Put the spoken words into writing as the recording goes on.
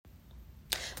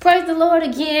Praise the Lord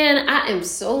again. I am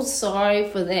so sorry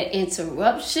for that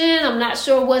interruption. I'm not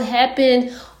sure what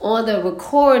happened on the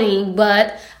recording,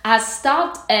 but I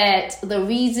stopped at the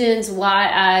reasons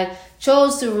why I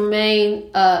chose to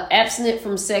remain abstinent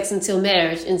from sex until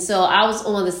marriage. And so I was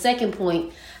on the second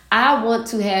point. I want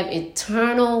to have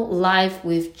eternal life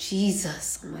with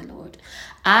Jesus, oh my Lord.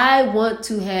 I want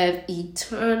to have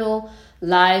eternal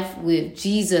life with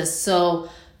Jesus. So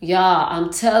y'all,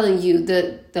 I'm telling you,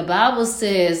 the Bible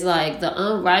says, like, the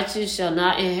unrighteous shall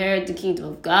not inherit the kingdom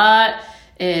of God.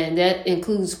 And that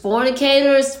includes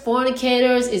fornicators.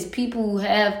 Fornicators is people who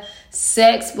have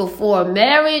sex before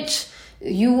marriage.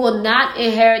 You will not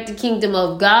inherit the kingdom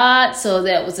of God. So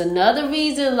that was another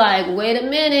reason, like, wait a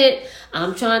minute.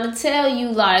 I'm trying to tell you,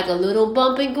 like, a little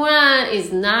bump and grind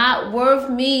is not worth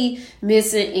me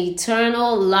missing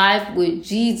eternal life with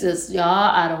Jesus. Y'all,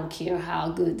 I don't care how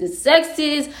good the sex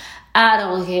is. I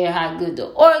don't care how good the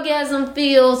orgasm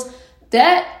feels.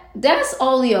 That's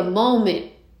only a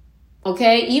moment,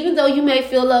 okay? Even though you may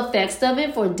feel the effects of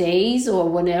it for days or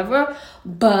whatever,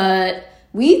 but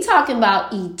we talking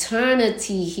about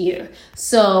eternity here.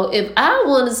 So if I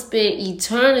want to spend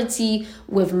eternity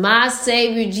with my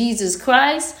Savior Jesus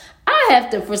Christ, I have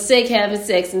to forsake having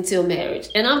sex until marriage.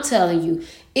 And I'm telling you,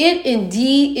 it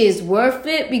indeed is worth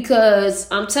it,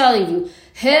 because I'm telling you,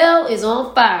 hell is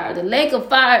on fire. The lake of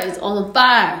fire is on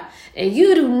fire. And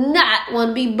you do not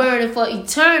want to be burning for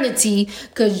eternity,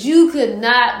 because you could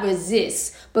not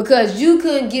resist. Because you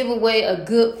couldn't give away a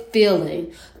good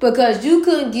feeling. Because you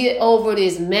couldn't get over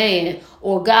this man,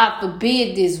 or God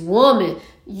forbid this woman.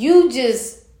 You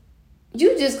just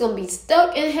gonna be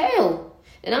stuck in hell.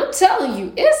 And I'm telling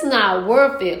you, it's not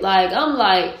worth it. Like, I'm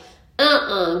like,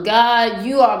 God,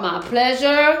 you are my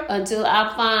pleasure until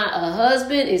I find a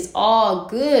husband. It's all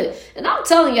good. And I'm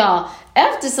telling y'all,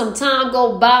 after some time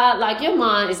go by, like, your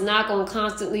mind is not going to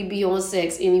constantly be on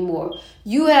sex anymore.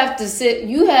 You have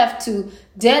to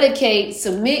dedicate,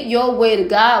 submit your way to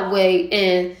God's way,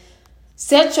 and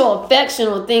set your affection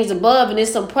on things above. And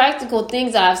there's some practical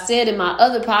things I've said in my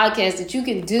other podcasts that you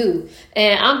can do.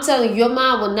 And I'm telling you, your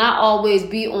mind will not always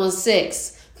be on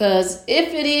sex. Because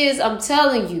if it is, I'm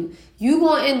telling you, you're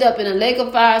going to end up in a lake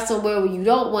of fire somewhere where you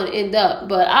don't want to end up.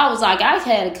 But I was like, I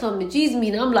had to come to Jesus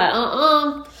meeting. I'm like,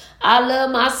 I love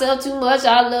myself too much.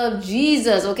 I love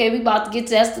Jesus. Okay, we about to get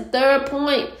to, that's the third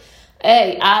point.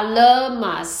 Hey, I love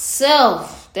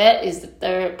myself. That is the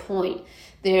third point.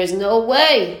 There's no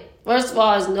way. First of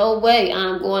all, there's no way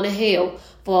I'm going to hell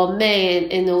for a man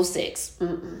and no sex.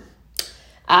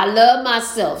 I love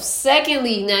myself.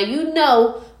 Secondly, now you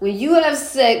know, when you have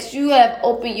sex, you have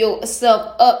opened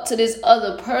yourself up to this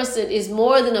other person. It's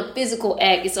more than a physical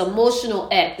act. It's an emotional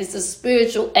act. It's a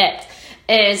spiritual act.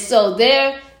 And so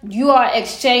there you are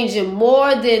exchanging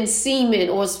more than semen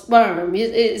or sperm.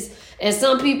 And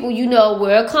some people,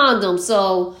 wear a condom.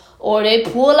 So, or they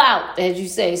pull out, as you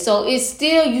say. So it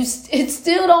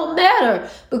still don't matter,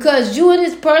 because you and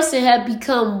this person have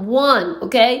become one,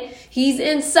 okay? He's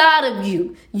inside of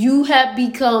you. You have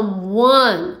become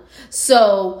one.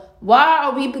 So why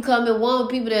are we becoming one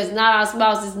with people that's not our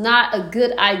spouse? It's not a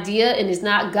good idea, and it's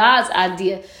not God's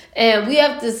idea. And we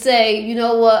have to say, you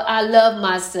know what? I love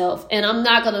myself, and I'm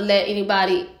not going to let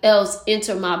anybody else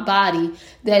enter my body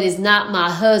that is not my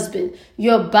husband.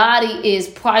 Your body is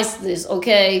priceless,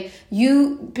 okay?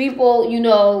 You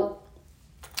people,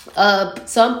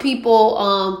 some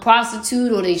people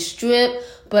prostitute or they strip,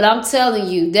 but I'm telling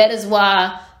you, that is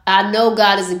why I know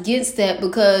God is against that,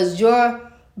 because your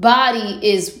body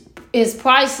is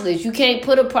priceless. You can't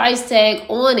put a price tag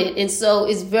on it. And so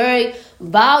it's very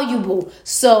valuable.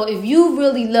 So if you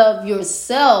really love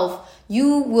yourself,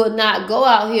 you will not go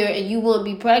out here and you won't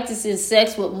be practicing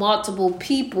sex with multiple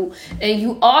people. And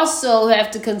you also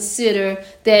have to consider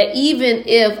that even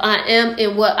if I am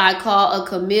in what I call a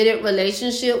committed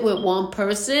relationship with one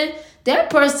person, that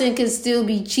person can still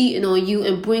be cheating on you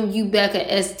and bring you back an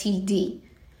STD.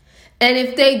 And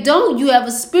if they don't, you have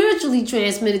a spiritually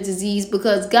transmitted disease,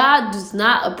 because God does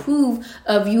not approve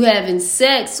of you having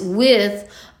sex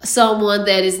with someone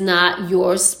that is not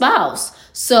your spouse.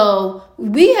 So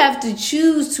we have to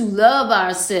choose to love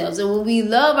ourselves. And when we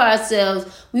love ourselves,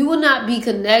 we will not be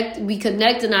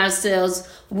connecting ourselves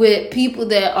with people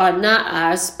that are not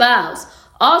our spouse.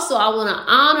 Also, I want to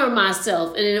honor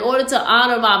myself. And in order to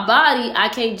honor my body, I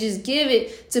can't just give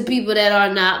it to people that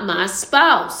are not my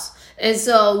spouse. And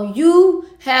so you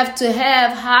have to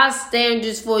have high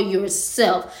standards for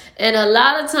yourself. And a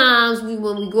lot of times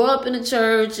when we grow up in the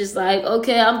church, it's like,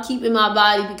 okay, I'm keeping my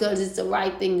body because it's the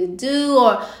right thing to do,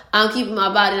 or I'm keeping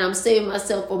my body and I'm saving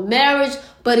myself for marriage.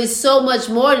 But it's so much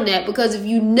more than that, because if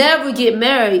you never get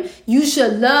married, you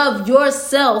should love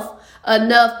yourself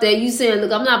enough that you saying,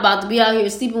 look, I'm not about to be out here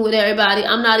sleeping with everybody.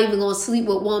 I'm not even going to sleep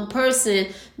with one person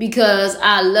because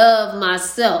I love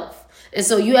myself. And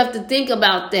so you have to think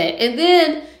about that. And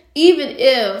then even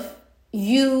if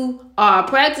you are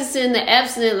practicing the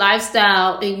abstinent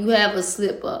lifestyle and you have a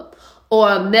slip up or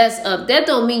a mess up, that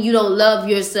don't mean you don't love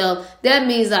yourself. That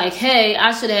means like, hey,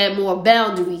 I should have had more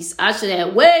boundaries. I should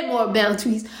have way more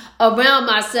boundaries around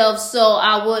myself so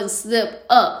I wouldn't slip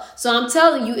up. So I'm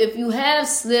telling you, if you have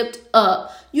slipped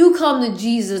up, you come to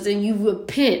Jesus and you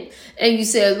repent and you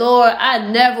say, Lord, I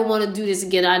never want to do this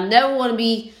again. I never want to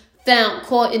be found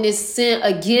caught in this sin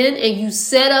again. And you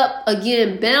set up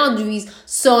again boundaries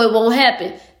so it won't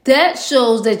happen. That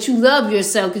shows that you love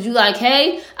yourself, because you're like,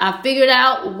 hey, I figured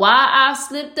out why I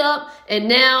slipped up, and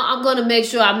now I'm going to make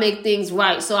sure I make things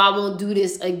right so I won't do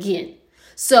this again.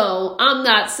 So I'm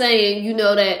not saying,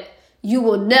 that you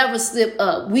will never slip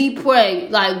up. We pray,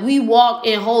 like we walk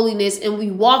in holiness and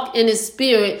we walk in the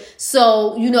spirit.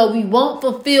 So, we won't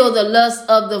fulfill the lust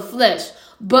of the flesh.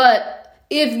 But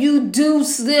if you do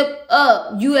slip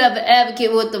up, you have an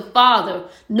advocate with the Father.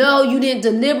 No, you didn't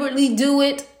deliberately do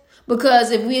it.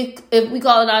 Because if we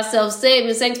call ourselves saved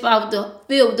and sanctified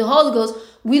filled with the Holy Ghost,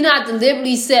 we're not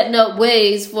deliberately setting up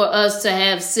ways for us to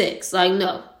have sex. Like,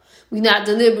 no, we're not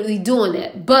deliberately doing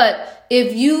that. But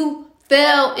if you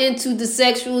fell into the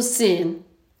sexual sin,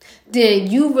 then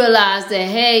you realize that,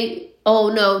 hey,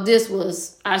 oh no,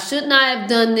 I should not have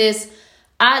done this.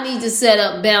 I need to set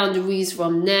up boundaries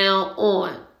from now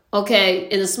on. Okay.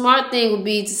 And the smart thing would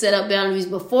be to set up boundaries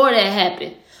before that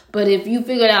happened. But if you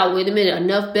figured out, wait a minute,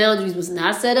 enough boundaries was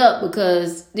not set up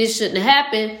because this shouldn't have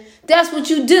happened, that's what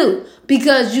you do,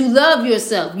 because you love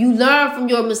yourself. You learn from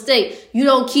your mistake. You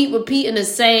don't keep repeating the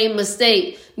same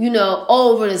mistake,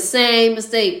 over the same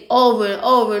mistake over and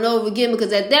over and over again,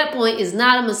 because at that point it's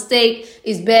not a mistake,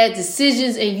 it's bad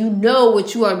decisions, and you know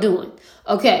what you are doing.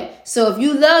 Okay, so if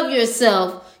you love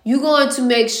yourself, you're going to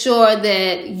make sure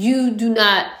that you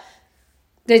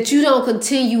don't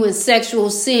continue in sexual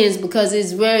sins, because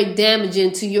it's very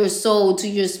damaging to your soul, to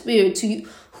your spirit, to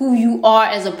who you are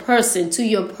as a person, to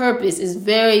your purpose. It's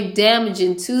very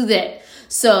damaging to that.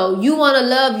 So you want to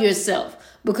love yourself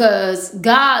because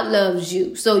God loves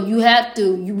you. So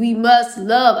we must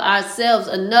love ourselves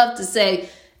enough to say,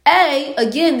 hey,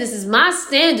 again, this is my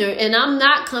standard and I'm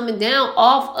not coming down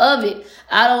off of it.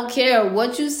 I don't care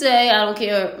what you say. I don't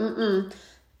care.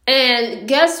 And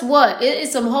guess what? It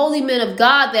is some holy men of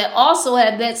God that also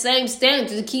have that same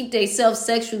standard to keep themselves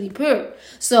sexually pure.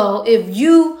 So if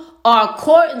you are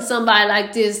courting somebody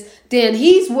like this, then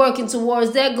he's working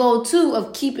towards that goal too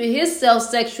of keeping himself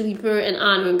sexually pure and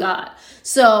honoring God.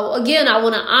 So again, I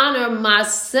want to honor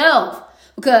myself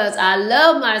because I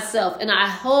love myself and I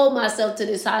hold myself to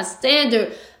this high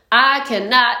standard. I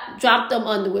cannot drop them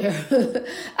underwear.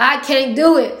 I can't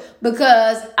do it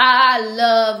because I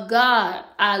love God.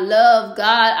 I love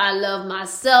God. I love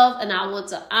myself and I want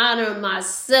to honor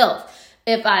myself.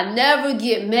 If I never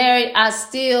get married, I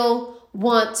still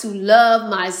want to love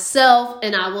myself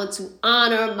and I want to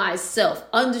honor myself.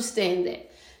 Understand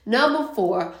that. Number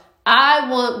 4, I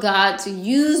want God to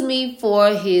use me for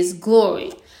his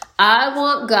glory. I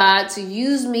want God to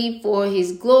use me for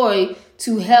his glory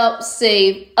to help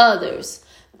save others.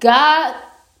 God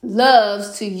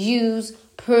loves to use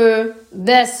pure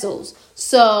vessels.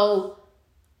 So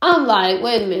I'm like,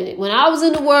 wait a minute. When I was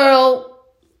in the world,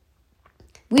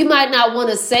 we might not want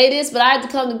to say this, but I had to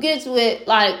come to grips with,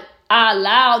 like, I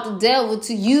allowed the devil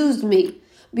to use me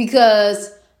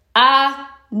because I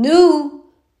knew,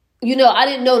 I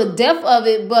didn't know the depth of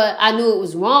it, but I knew it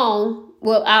was wrong,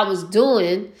 what I was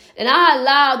doing. And I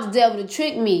allowed the devil to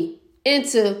trick me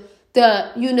into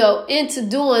into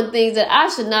doing things that I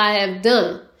should not have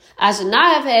done. I should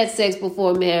not have had sex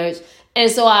before marriage.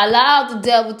 And so I allowed the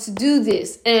devil to do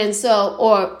this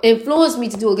or influence me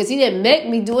to do it because he didn't make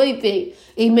me do anything.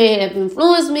 He may have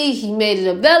influenced me. He made it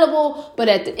available. But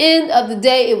at the end of the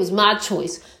day, it was my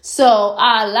choice. So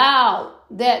I allowed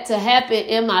that to happen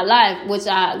in my life, which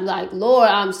I like, Lord,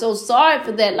 I'm so sorry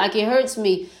for that. Like, it hurts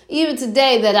me even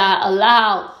today that I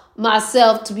allowed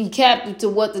myself to be captive to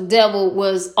what the devil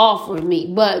was offering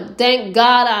me. But thank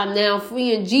God I'm now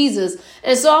free in Jesus.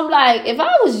 And so I'm like, if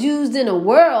I was used in the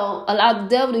world, allowed the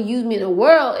devil to use me in the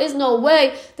world, there's no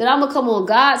way that I'm going to come on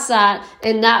God's side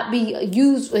and not be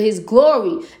used for his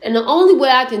glory. And the only way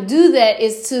I can do that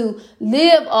is to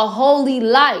live a holy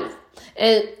life.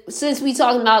 And since we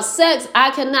talking about sex,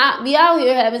 I cannot be out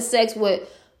here having sex with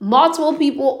multiple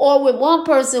people or with one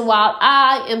person while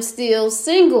I am still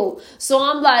single. So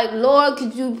I'm like, Lord,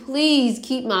 could you please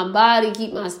keep my body,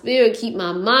 keep my spirit, keep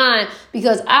my mind,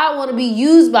 because I want to be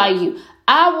used by you.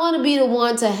 I want to be the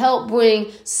one to help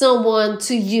bring someone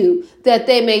to you that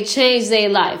they may change their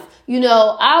life.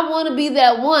 I want to be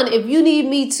that one. If you need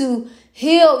me to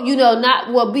heal,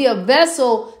 be a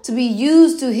vessel to be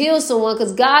used to heal someone,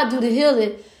 because God do the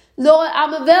healing, Lord,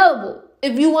 I'm available.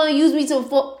 If you want to use me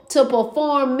to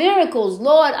perform miracles,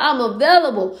 Lord, I'm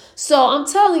available. So I'm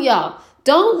telling y'all,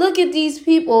 don't look at these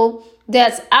people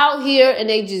that's out here and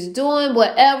they just doing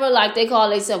whatever, like they call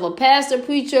themselves a pastor,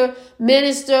 preacher,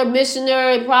 minister,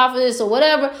 missionary, prophetess, or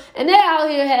whatever, and they're out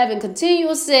here having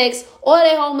continual sex, or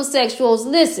they homosexuals.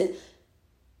 Listen,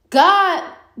 God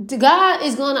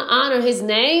is going to honor his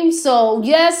name. So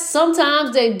yes,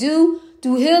 sometimes they do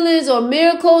healings or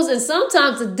miracles, and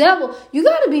sometimes the devil, you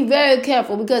got to be very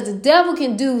careful, because the devil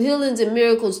can do healings and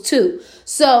miracles too.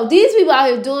 So these people out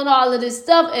here doing all of this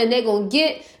stuff, and they're going to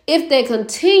get, if they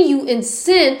continue in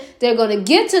sin, they're going to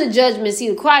get to the judgment seat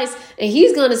of Christ, and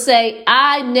he's going to say,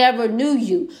 I never knew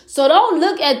you. So don't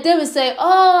look at them and say,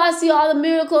 oh, I see all the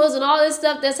miracles and all this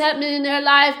stuff that's happening in their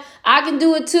life, I can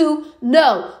do it too.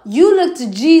 No, you look to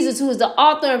Jesus, who is the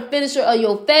author and finisher of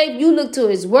your faith. You look to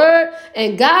his word,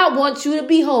 and God wants you to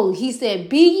be holy. He said,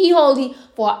 be ye holy,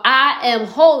 for I am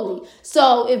holy.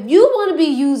 So if you want to be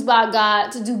used by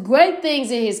God to do great things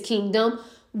in his kingdom,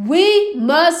 we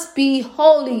must be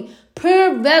holy,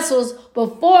 pure vessels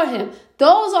before him.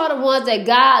 Those are the ones that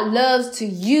God loves to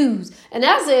use. And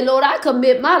I say, Lord, I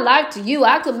commit my life to you.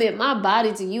 I commit my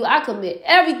body to you. I commit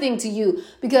everything to you,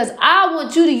 because I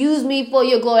want you to use me for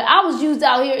your glory. I was used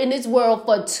out here in this world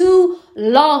for too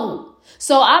long.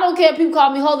 So I don't care if people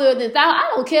call me holier than thou.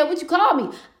 I don't care what you call me.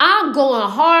 I'm going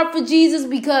hard for Jesus,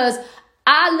 because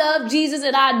I love Jesus,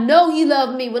 and I know he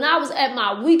loved me. When I was at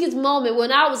my weakest moment,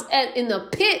 when I was in the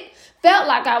pit, felt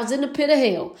like I was in the pit of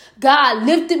hell, God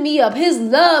lifted me up. His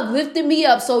love lifted me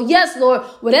up. So yes, Lord,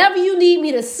 whatever you need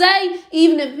me to say,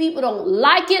 even if people don't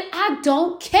like it, I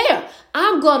don't care.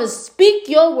 I'm going to speak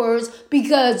your words,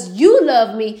 because you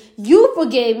love me, you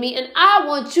forgave me, and I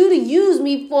want you to use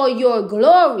me for your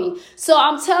glory. So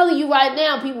I'm telling you right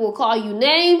now, people will call you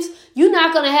names. You're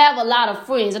not going to have a lot of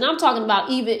friends. And I'm talking about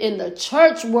even in the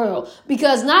church world,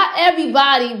 because not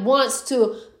everybody wants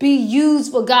to be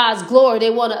used for God's glory. They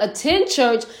want to attend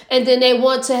church, and then they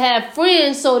want to have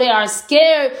friends, so they are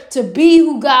scared to be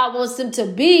who God wants them to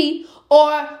be,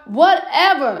 or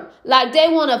whatever. Like they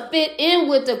want to fit in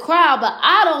with the crowd, but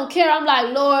I don't care. I'm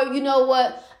like, Lord, you know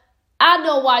what? I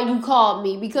know why you called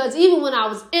me, because even when I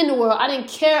was in the world, I didn't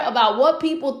care about what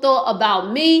people thought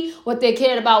about me, what they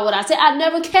cared about what I said. I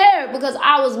never cared, because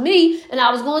I was me and I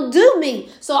was going to do me.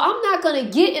 So I'm not going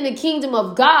to get in the kingdom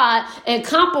of God and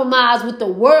compromise with the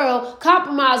world,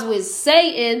 compromise with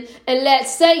Satan, and let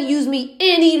Satan use me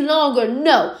any longer.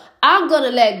 No, I'm going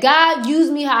to let God use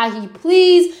me how he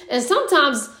please. And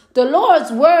sometimes the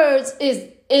Lord's words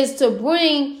is to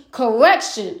bring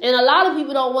correction. And a lot of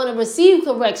people don't want to receive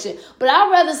correction. But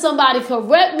I'd rather somebody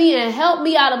correct me and help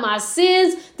me out of my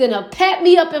sins than to pat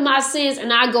me up in my sins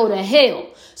and I go to hell.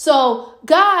 So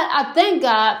God, I thank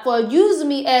God for using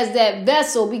me as that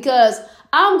vessel, because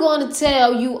I'm going to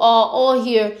tell you all on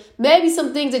here maybe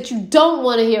some things that you don't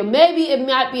want to hear. Maybe it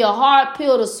might be a hard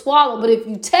pill to swallow, but if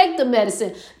you take the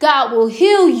medicine, God will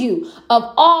heal you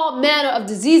of all manner of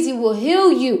disease. He will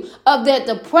heal you of that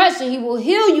depression. He will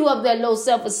heal you of that low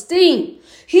self-esteem.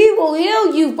 He will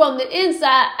heal you from the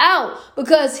inside out,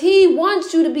 because he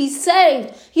wants you to be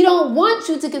saved. He don't want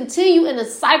you to continue in a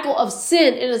cycle of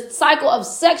sin, in a cycle of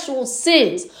sexual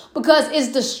sins, because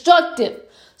it's destructive.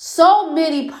 So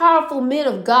many powerful men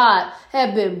of God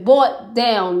have been brought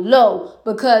down low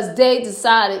because they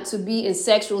decided to be in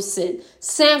sexual sin.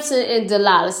 Samson and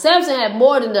Delilah. Samson had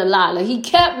more than Delilah. He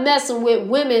kept messing with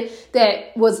women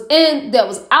that was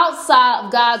outside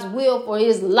of God's will for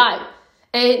his life.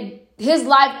 And his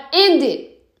life ended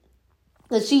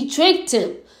because she tricked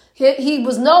him. He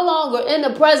was no longer in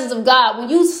the presence of God. When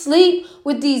you sleep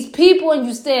with these people and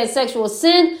you stay in sexual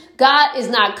sin, God is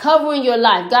not covering your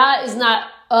life. God is not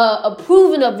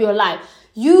approving of your life.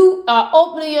 You are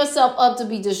opening yourself up to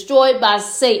be destroyed by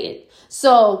Satan.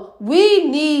 So we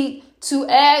need to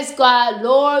ask God,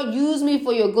 Lord, use me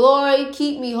for your glory.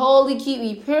 Keep me holy, keep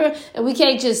me pure. And we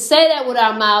can't just say that with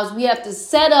our mouths. We have to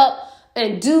set up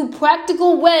and do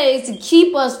practical ways to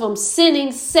keep us from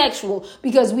sinning sexual,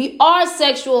 because we are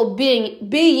sexual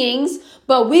beings,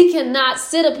 but we cannot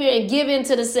sit up here and give in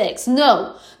to the sex.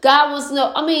 No, God wants to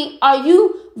know, are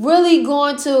you really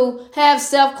going to have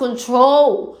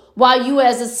self-control while you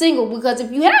as a single. Because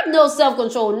if you have no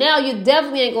self-control now, you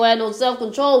definitely ain't going to have no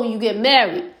self-control when you get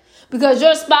married. Because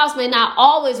your spouse may not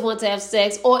always want to have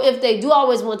sex, or if they do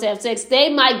always want to have sex,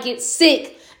 they might get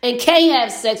sick and can't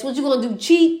have sex. What you going to do,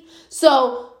 cheat?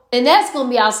 So, and that's going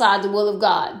to be outside the will of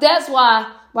God. That's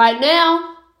why right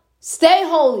now, stay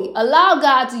holy. Allow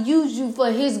God to use you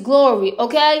for his glory,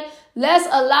 okay? Let's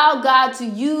allow God to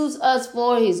use us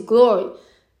for his glory.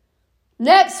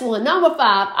 Next one, number 5,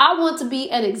 I want to be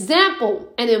an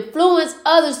example and influence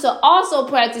others to also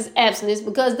practice abstinence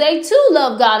because they too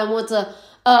love God and want to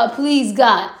please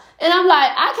God. And I'm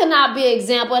like, I cannot be an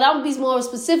example, and I'm going to be more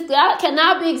specifically, I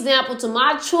cannot be an example to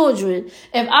my children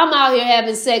if I'm out here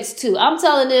having sex too. I'm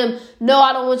telling them, no,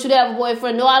 I don't want you to have a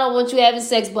boyfriend. No, I don't want you having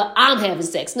sex, but I'm having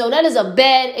sex. No, that is a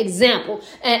bad example.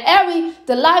 And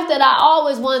the life that I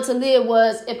always wanted to live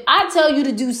was, if I tell you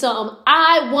to do something,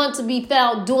 I want to be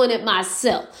found doing it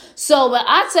myself. So when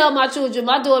I tell my children,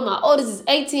 my daughter, my oldest is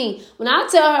 18, when I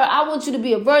tell her I want you to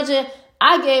be a virgin,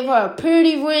 I gave her a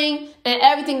purity ring and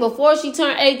everything before she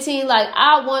turned 18.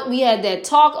 We had that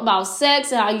talk about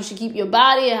sex and how you should keep your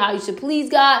body and how you should please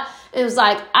God. And it was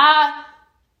like, God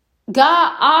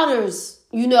honors,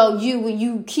 you when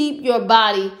you keep your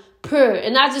body pure,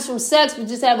 and not just from sex, but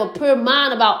just have a pure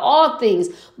mind about all things.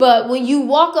 But when you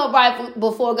walk upright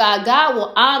before God, God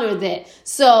will honor that.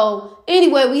 So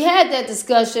anyway, we had that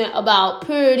discussion about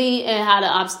purity and how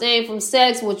to abstain from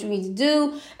sex, what you need to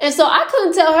do. And so I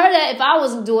couldn't tell her that if I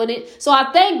wasn't doing it. So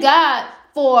I thank God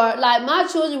for, my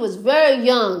children was very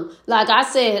young. Like I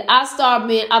said, I started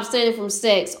being abstaining from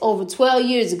sex over 12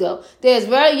 years ago. They was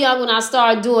very young when I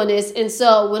started doing this. And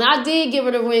so when I did give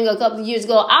her the ring a couple of years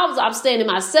ago, I was abstaining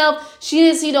myself. She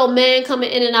didn't see no man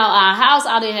coming in and out our house.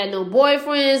 I didn't have no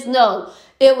boyfriends. No,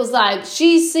 it was like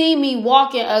she seen me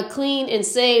walking a clean and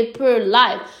saved, pure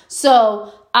life.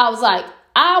 So I was like,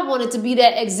 I wanted to be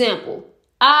that example.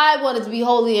 I wanted to be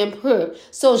holy and pure,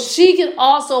 so she can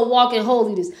also walk in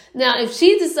holiness. Now, if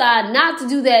she decide not to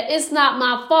do that, it's not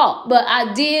my fault. But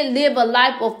I did live a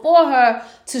life before her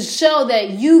to show that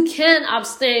you can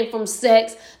abstain from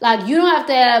sex. You don't have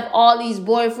to have all these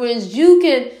boyfriends. You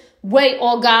can wait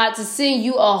on God to send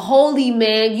you a holy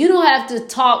man. You don't have to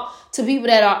talk to people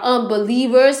that are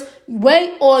unbelievers.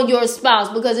 Wait on your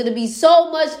spouse, because it'll be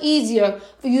so much easier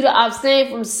for you to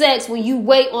abstain from sex when you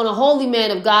wait on a holy man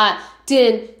of God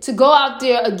than to go out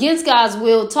there against God's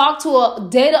will,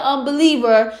 date an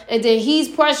unbeliever, and then he's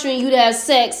pressuring you to have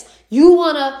sex. You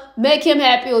want to make him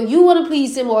happy, or you want to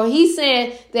please him, or he's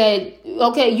saying that,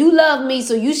 okay, you love me,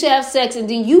 so you should have sex, and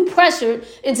then you pressured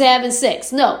into having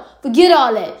sex. No, forget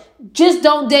all that. Just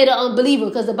don't date an unbeliever,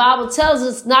 because the Bible tells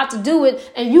us not to do it,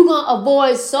 and you're going to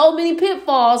avoid so many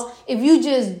pitfalls if you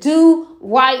just do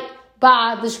right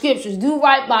by the scriptures, do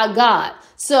right by God.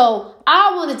 So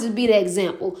I wanted to be the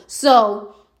example.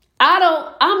 So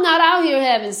I'm not out here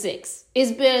having sex.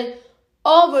 It's been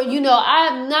over, I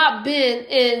have not been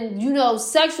in, a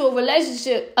sexual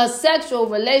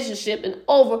relationship in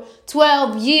over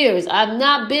 12 years. I've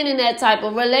not been in that type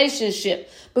of relationship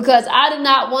because I did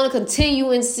not want to continue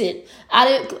in sin.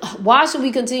 Why should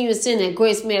we continue in sin that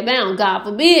grace may abound? God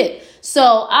forbid.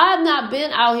 So I've not been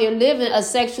out here living a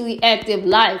sexually active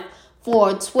life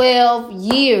for 12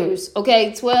 years,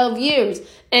 okay, 12 years.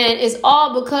 And it's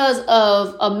all because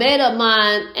of a made-up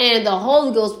mind and the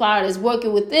Holy Ghost power that's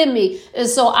working within me. And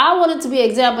so I wanted to be an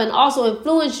example and also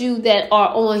influence you that are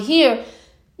on here.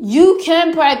 You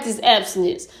can practice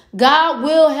abstinence. God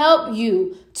will help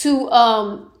you to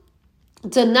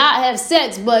not have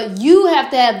sex, but you have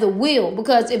to have the will,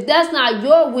 because if that's not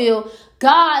your will,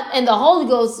 God and the Holy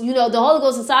Ghost, the Holy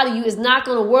Ghost inside of you is not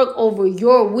going to work over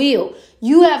your will.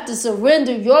 You have to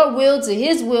surrender your will to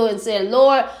his will and say,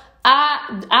 Lord,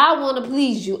 I want to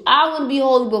please you. I want to be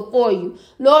holy before you.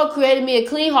 Lord, create me a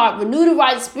clean heart. Renew the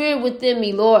right spirit within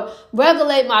me, Lord.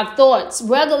 Regulate my thoughts.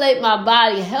 Regulate my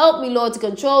body. Help me, Lord, to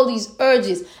control these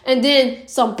urges. And then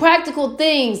some practical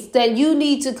things that you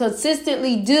need to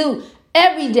consistently do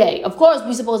every day. Of course,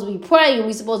 we're supposed to be praying.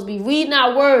 We're supposed to be reading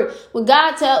our word.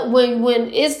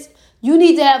 You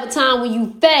need to have a time when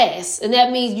you fast, and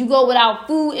that means you go without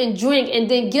food and drink,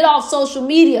 and then get off social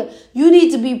media. You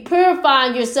need to be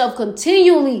purifying yourself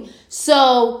continually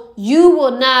so you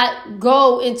will not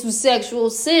go into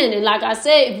sexual sin. And like I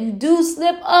said, if you do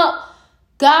slip up,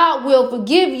 God will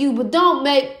forgive you, but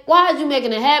why are you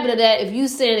making a habit of that if you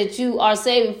saying that you are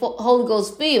saving Holy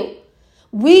Ghost filled?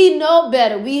 We know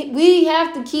better. We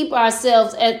have to keep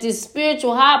ourselves at this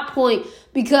spiritual high point,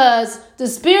 because the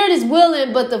spirit is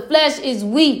willing, but the flesh is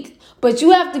weak. But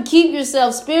you have to keep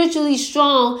yourself spiritually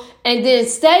strong and then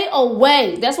stay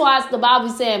away. That's why the Bible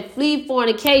is saying flee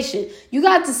fornication. You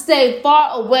got to stay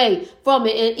far away from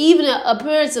it. And even an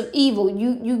appearance of evil,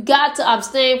 you got to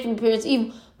abstain from appearance of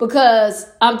evil, because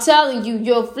I'm telling you,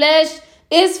 your flesh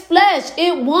is flesh.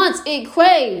 It wants, it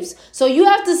craves. So you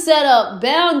have to set up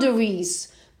boundaries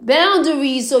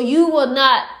so you will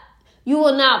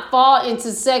not fall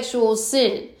into sexual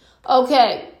sin.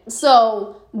 Okay,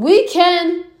 so we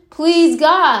can please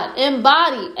God in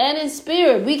body and in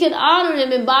spirit. We can honor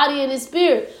him in body and in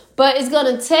spirit. But it's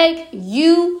going to take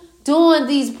you doing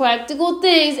these practical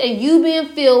things and you being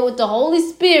filled with the Holy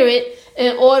Spirit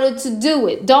in order to do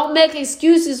it. Don't make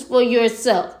excuses for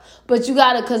yourself, but you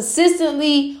got to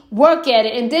consistently work at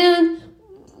it. And then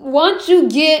once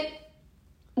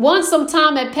some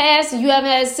time had passed and you haven't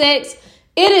had sex,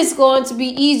 it is going to be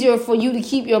easier for you to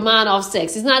keep your mind off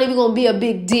sex. It's not even going to be a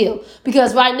big deal,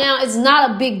 because right now it's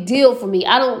not a big deal for me.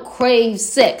 I don't crave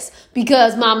sex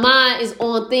because my mind is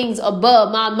on things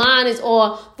above. My mind is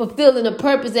on fulfilling the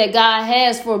purpose that God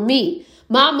has for me.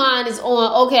 My mind is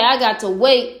on, okay, I got to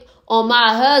wait on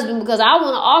my husband because I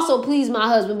want to also please my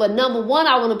husband. But number one,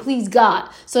 I want to please God.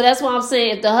 So that's why I'm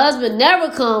saying if the husband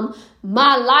never come,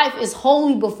 my life is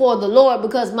holy before the Lord,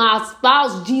 because my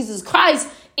spouse, Jesus Christ,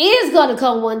 is going to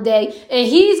come one day,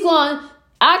 and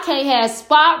I can't have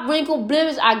spot, wrinkle,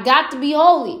 blemish. I got to be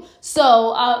holy.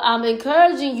 So I'm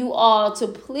encouraging you all to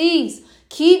please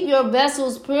keep your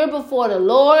vessels pure before the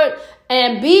Lord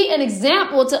and be an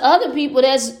example to other people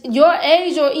that's your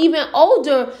age or even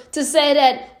older, to say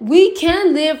that we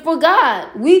can live for God.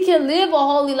 We can live a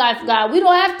holy life for God. We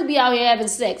don't have to be out here having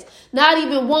sex. Not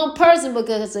even one person,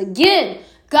 because again,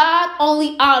 God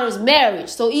only honors marriage.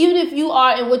 So even if you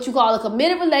are in what you call a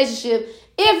committed relationship,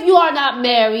 if you are not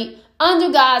married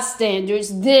under God's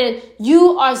standards, then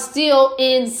you are still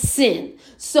in sin.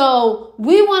 So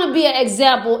we want to be an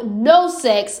example, no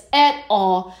sex at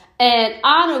all, and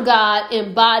honor God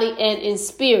in body and in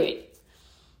spirit.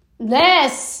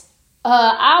 Last,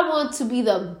 I want to be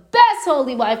the best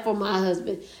holy wife for my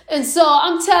husband. And so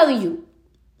I'm telling you,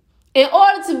 in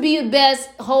order to be the best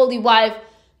holy wife,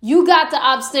 you got to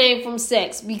abstain from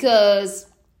sex, because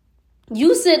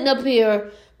you sitting up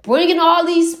here bringing all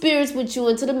these spirits with you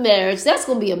into the marriage, that's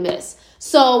going to be a mess.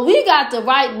 So we got to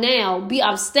right now be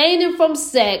abstaining from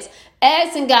sex,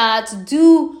 asking God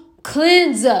to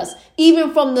cleanse us,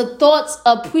 even from the thoughts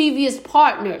of previous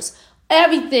partners.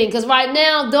 Everything, because right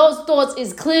now those thoughts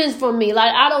is cleansed from me.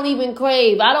 Like, I don't even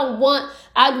crave. I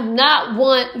do not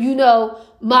want,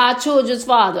 my children's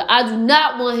father. I do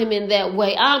not want him in that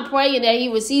way. I'm praying that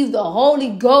he receives the Holy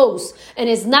Ghost, and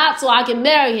it's not so I can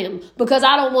marry him, because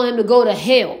I don't want him to go to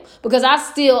hell, because I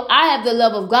have the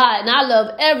love of God and I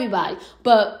love everybody.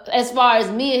 But as far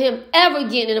as me and him ever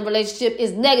getting in a relationship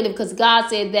is negative, because God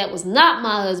said that was not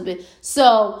my husband.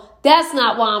 So that's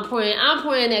not why I'm praying. I'm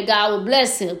praying that God will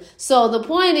bless him. So the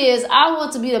point is, I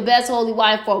want to be the best holy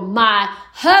wife for my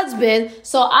husband.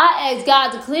 So I ask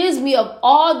God to cleanse me of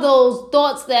all those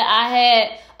thoughts that I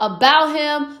had about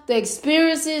him, the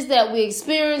experiences that we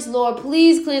experienced. Lord,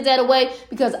 please cleanse that away,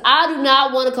 because I do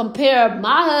not want to compare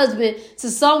my husband to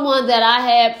someone that I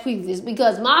had previous,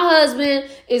 because my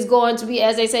husband is going to be,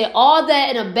 as they say, all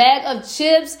that in a bag of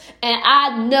chips, and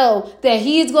I know that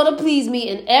he is going to please me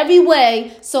in every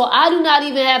way. So I do not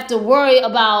even have to worry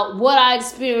about what I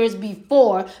experienced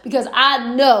before, because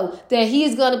I know that he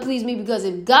is going to please me, because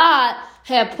if God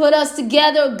have put us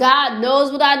together, God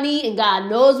knows what I need and God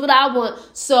knows what I want.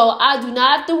 So I do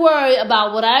not have to worry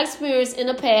about what I experienced in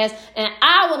the past, and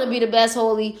I want to be the best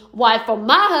holy wife for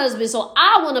my husband, so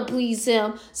I want to please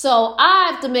him. So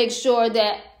I have to make sure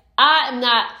that I am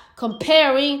not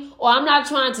comparing, or I'm not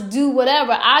trying to do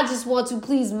whatever. I just want to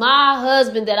please my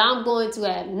husband that I'm going to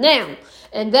have now.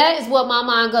 And that is what my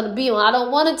mind going to be on. I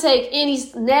don't want to take any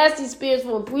nasty spirits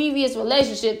from a previous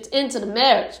relationship into the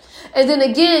marriage. And then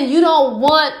again, you don't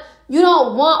want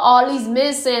all these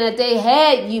men saying that they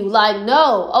had you. Like,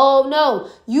 no. Oh, no.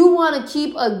 You want to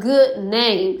keep a good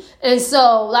name. And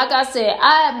so, like I said,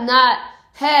 I have not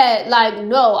had, I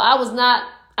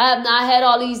have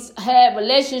not had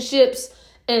relationships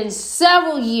in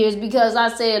several years, because I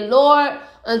said, Lord,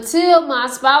 until my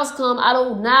spouse come, I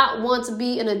do not want to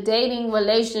be in a dating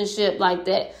relationship like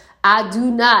that. I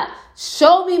do not.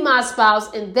 Show me my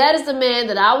spouse, and that is the man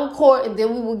that I will court, and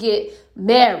then we will get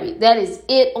married. That is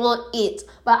it on it.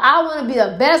 But I want to be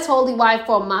the best holy wife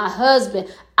for my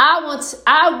husband.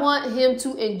 I want him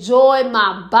to enjoy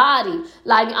my body.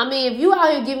 Like, I mean, if you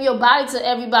out here giving your body to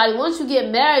everybody, once you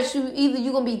get married, either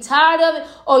you're going to be tired of it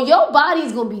or your body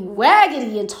is going to be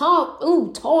raggedy and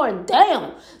torn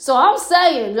down. So I'm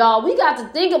saying, y'all, we got to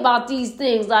think about these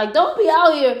things. Like, don't be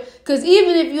out here, because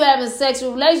even if you're having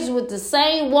sexual relations with the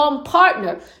same one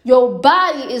partner, your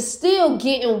body is still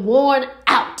getting worn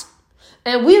out.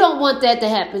 And we don't want that to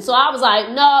happen. So I was like,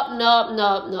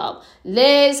 no.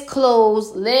 Legs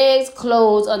closed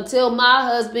until my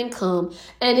husband come.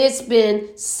 And it's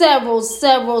been several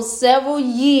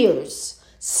years.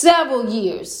 Several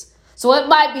years. So it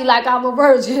might be like I'm a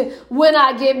virgin when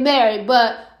I get married.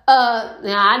 But now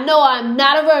I know I'm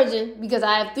not a virgin because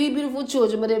I have 3 beautiful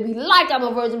children. But it'd be like I'm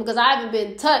a virgin because I haven't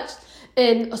been touched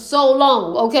in so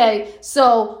long, okay?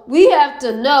 So we have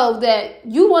to know that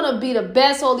you want to be the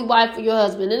best holy wife for your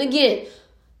husband. And again,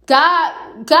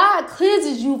 God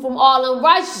cleanses you from all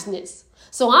unrighteousness.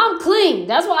 So I'm clean.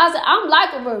 That's why I said I'm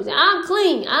like a virgin. I'm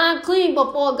clean. I'm clean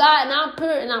before God, and I'm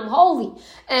pure and I'm holy.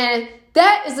 And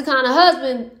that is the kind of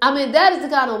that is the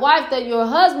kind of wife that your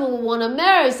husband will want to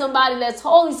marry. Somebody that's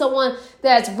holy, someone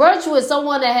that's virtuous,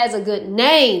 someone that has a good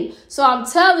name. So I'm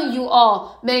telling you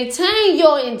all, maintain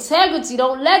your integrity.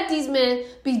 Don't let these men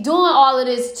be doing all of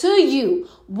this to you.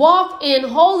 Walk in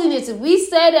holiness. If we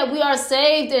say that we are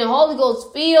saved and Holy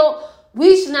Ghost filled,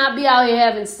 we should not be out here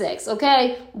having sex,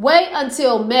 okay? Wait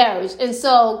until marriage. And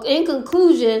so, in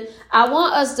conclusion, I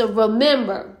want us to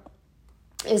remember,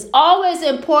 it's always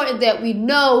important that we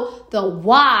know the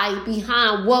why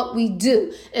behind what we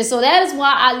do. And so that is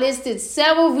why I listed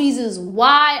several reasons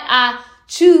why I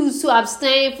choose to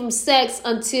abstain from sex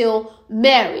until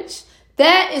marriage.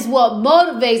 That is what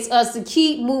motivates us to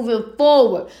keep moving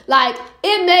forward. Like,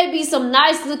 it may be some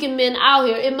nice looking men out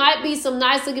here. It might be some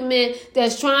nice looking men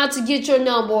that's trying to get your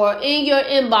number or in your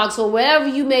inbox or wherever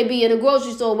you may be, in a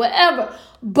grocery store, wherever.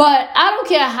 But I don't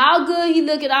care how good he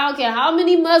looking. I don't care how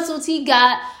many muscles he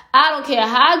got. I don't care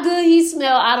how good he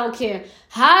smell. I don't care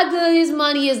how good his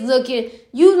money is looking.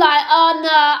 You like, oh no,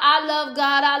 I love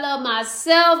God. I love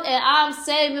myself, and I'm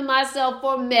saving myself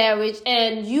for marriage.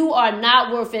 And you are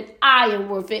not worth it. I am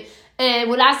worth it. And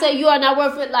when I say you are not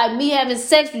worth it, like me having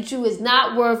sex with you is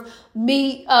not worth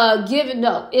me giving.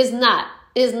 No, it's not.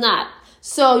 It's not.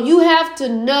 So you have to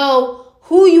know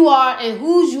who you are and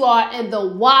whose you are and the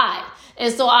why.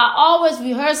 And so I always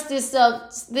rehearse this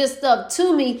stuff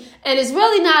to me. And it's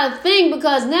really not a thing,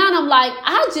 because now I'm like,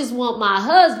 I just want my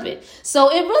husband. So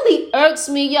it really irks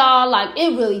me, y'all. Like,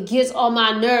 it really gets on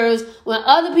my nerves when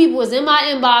other people is in my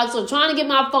inbox or trying to get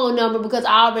my phone number because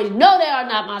I already know they are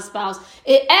not my spouse.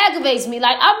 It aggravates me.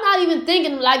 Like, I'm not even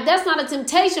thinking, like, that's not a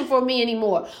temptation for me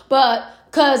anymore. But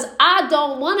because I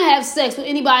don't want to have sex with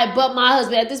anybody but my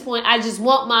husband. At this point, I just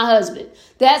want my husband.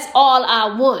 That's all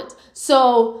I want.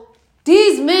 So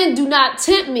these men do not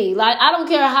tempt me. Like, I don't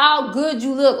care how good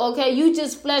you look, okay? You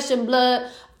just flesh and blood.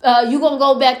 You're going to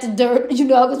go back to dirt,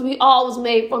 because we all was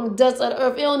made from the dust of the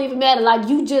earth. It don't even matter. Like,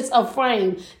 you just a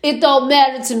frame. It don't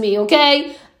matter to me,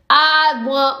 okay? I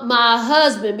want my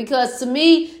husband, because to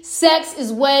me, sex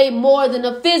is way more than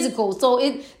a physical. So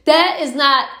that is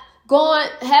not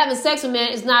having sex with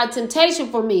man is not a temptation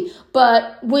for me.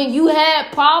 But when you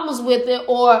have problems with it,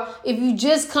 or if you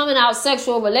just coming out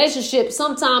sexual relationship,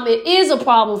 sometimes it is a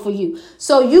problem for you.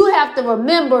 So you have to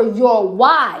remember your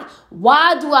why.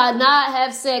 Why do I not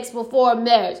have sex before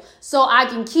marriage? So I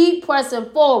can keep pressing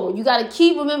forward. You got to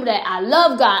keep remember that I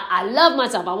love God. I love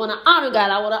myself. I want to honor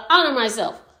God. I want to honor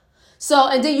myself. So,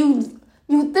 and then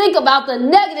you think about the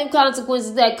negative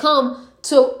consequences that come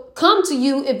to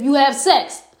you if you have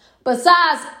sex.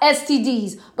 Besides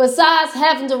STDs, besides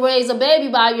having to raise a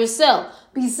baby by yourself,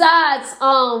 besides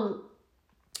all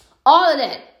of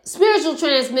that, spiritual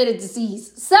transmitted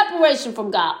disease, separation from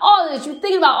God, all of this, you're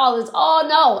thinking about all this. Oh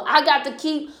no, I got to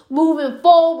keep moving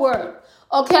forward.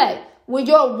 Okay, when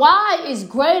your why is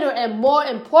greater and more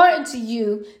important to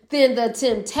you than the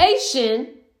temptation,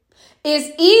 it's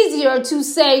easier to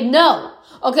say no.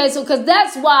 Okay, so because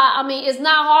that's why, it's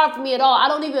not hard for me at all. I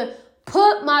don't even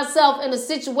put myself in a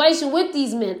situation with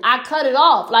these men. I cut it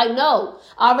off. Like, no,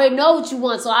 I already know what you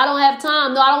want, so I don't have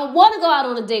time. No, I don't want to go out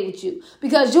on a date with you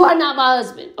because you are not my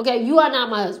husband. Okay, you are not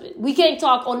my husband. We can't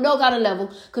talk on no kind of level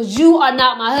because you are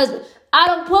not my husband. I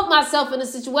don't put myself in a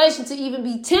situation to even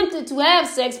be tempted to have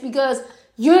sex because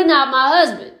you're not my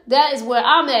husband. That is where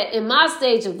I'm at in my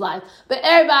stage of life. But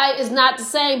everybody is not the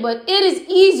same. But it is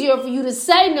easier for you to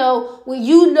say no when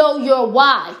you know your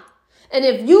why. And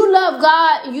if you love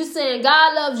God and you saying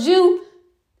God loves you,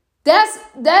 that's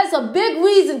a big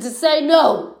reason to say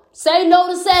no. Say no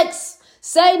to sex.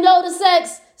 Say no to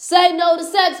sex. Say no to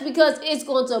sex because it's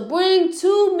going to bring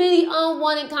too many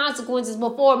unwanted consequences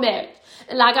before marriage.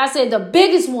 And like I said, the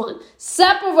biggest one,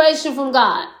 separation from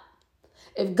God.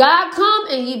 If God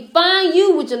come and he find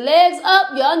you with your legs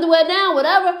up, your underwear down,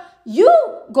 whatever, you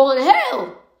going to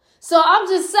hell. So I'm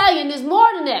just saying there's more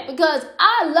than that because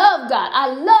I love God. I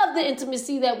love the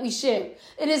intimacy that we share.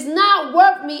 It is not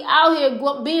worth me out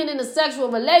here being in a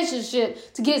sexual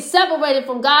relationship to get separated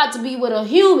from God to be with a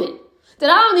human that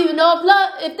I don't even know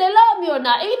if they love me or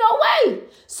not. Ain't no way.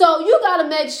 So you got to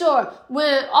make sure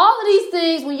when all of these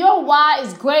things, when your why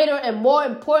is greater and more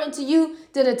important to you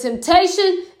than a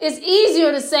temptation, it's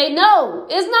easier to say no.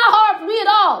 It's not hard for me at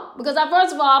all because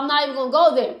first of all, I'm not even going to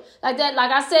go there. Like that,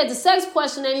 like I said, the sex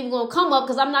question ain't even going to come up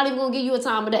because I'm not even going to give you a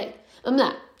time of day. I'm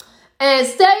not. And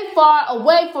stay far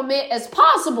away from it as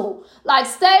possible. Like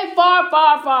stay far,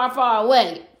 far, far, far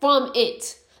away from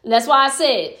it. And that's why I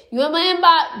said, you in my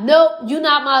inbox? Nope, you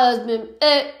not my husband.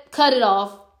 Cut it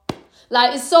off.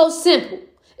 Like, it's so simple.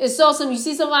 It's so simple. You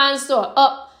see somebody in the store.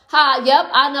 Hi, yep,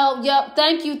 I know, yep,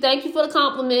 thank you for the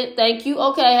compliment. Thank you,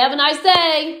 okay, have a nice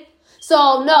day.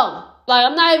 So, no, like,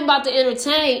 I'm not even about to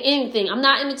entertain anything. I'm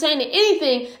not entertaining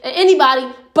anything and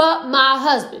anybody but my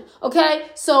husband, okay?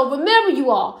 So, remember,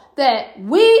 you all, that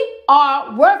we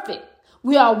are worth it.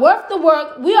 We are worth the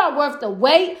work. We are worth the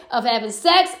wait of having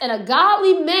sex. And a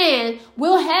godly man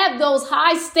will have those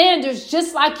high standards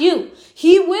just like you.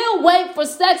 He will wait for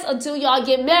sex until y'all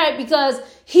get married because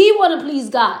he want to please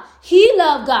God. He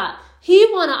love God. He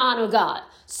want to honor God.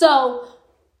 So,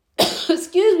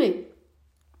 excuse me.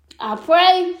 I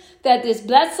pray that this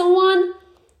bless someone,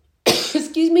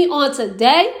 on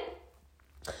today.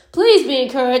 Please be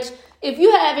encouraged. If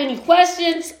you have any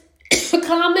questions,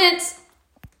 comments,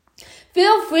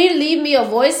 feel free to leave me a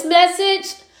voice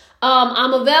message.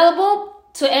 I'm available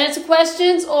to answer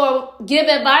questions or give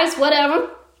advice, whatever.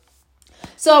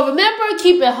 So remember,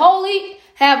 keep it holy.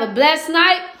 Have a blessed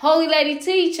night. Holy Lady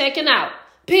T checking out.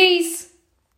 Peace.